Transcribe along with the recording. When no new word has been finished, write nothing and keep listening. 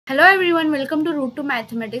Hello everyone, welcome to Root to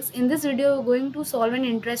Mathematics. In this video, we're going to solve an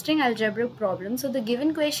interesting algebraic problem. So the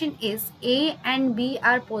given question is a and b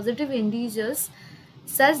are positive integers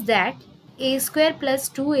such that a square plus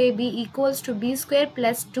 2ab equals to b square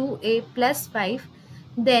plus 2a plus 5.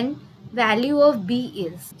 Then value of b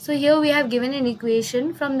is. So here we have given an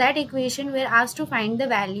equation. From that equation, we are asked to find the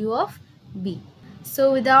value of b.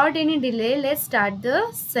 So without any delay, let's start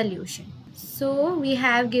the solution. So we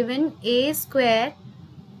have given a square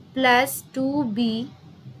plus 2b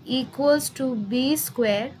equals to b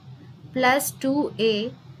square plus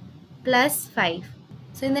 2a plus 5.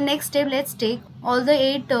 So in the next step, let's take all the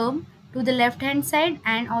a term to the left hand side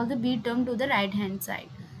and all the b term to the right hand side.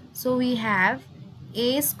 So we have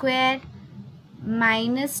a square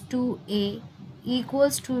minus 2a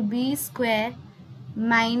equals to b square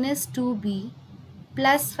minus 2b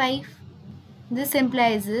plus 5. This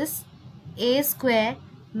implies a square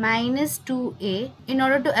minus 2a. In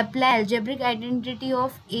order to apply algebraic identity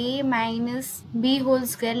of a minus b whole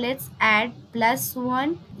square, let's add plus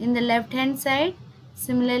 1 in the left hand side.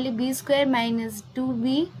 Similarly, b square minus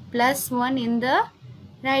 2b plus 1 in the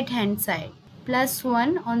right hand side. Plus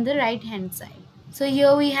 1 on the right hand side. So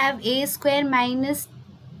here we have a square minus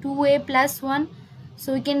 2a plus 1.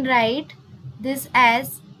 So we can write this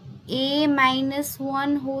as a minus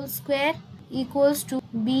 1 whole square equals to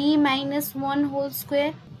b minus 1 whole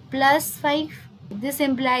square plus 5. This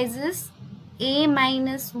implies a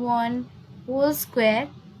minus 1 whole square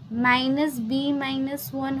minus b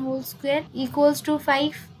minus 1 whole square equals to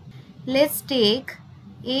 5. Let's take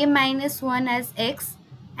a minus 1 as x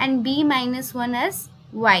and b minus 1 as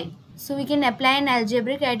y. So we can apply an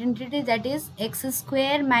algebraic identity, that is x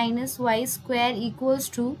square minus y square equals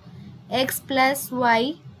to x plus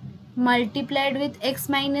y multiplied with x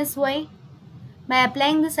minus y. By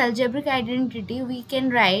applying this algebraic identity, we can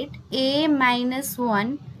write a minus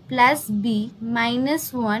 1 plus b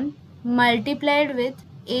minus 1 multiplied with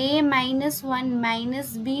a minus 1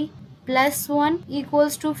 minus b plus 1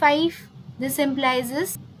 equals to 5. This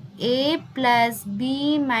implies a plus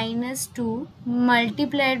b minus 2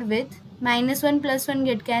 multiplied with minus 1 plus 1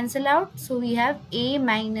 get cancelled out. So we have a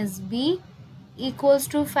minus b equals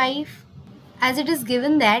to 5. As it is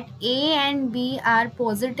given that a and b are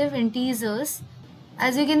positive integers,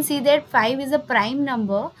 as you can see that 5 is a prime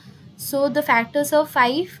number, so the factors of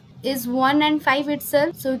 5 is 1 and 5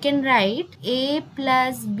 itself. So you can write a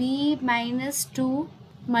plus b minus 2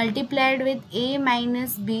 multiplied with a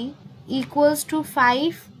minus b equals to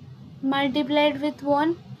 5 multiplied with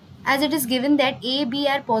 1. As it is given that a, b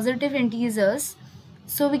are positive integers,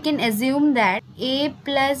 so we can assume that a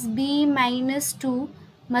plus b minus 2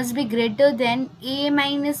 must be greater than a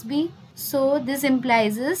minus b. So this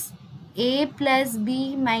implies a plus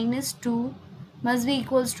b minus 2 must be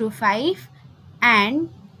equals to 5 and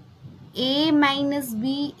a minus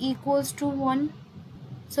b equals to 1.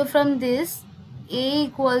 So from this, a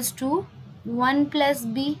equals to 1 plus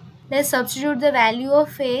b. Let's substitute the value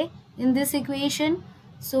of a in this equation.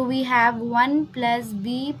 So we have 1 plus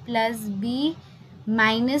b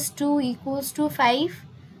minus 2 equals to 5.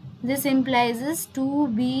 This implies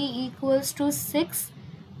 2b equals to 6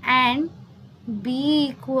 and b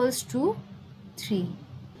equals to 3.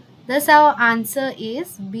 Thus our answer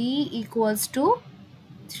is b equals to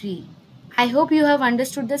 3. I hope you have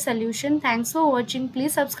understood the solution. Thanks for watching.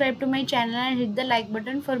 Please subscribe to my channel and hit the like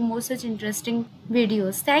button for more such interesting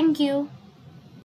videos. Thank you.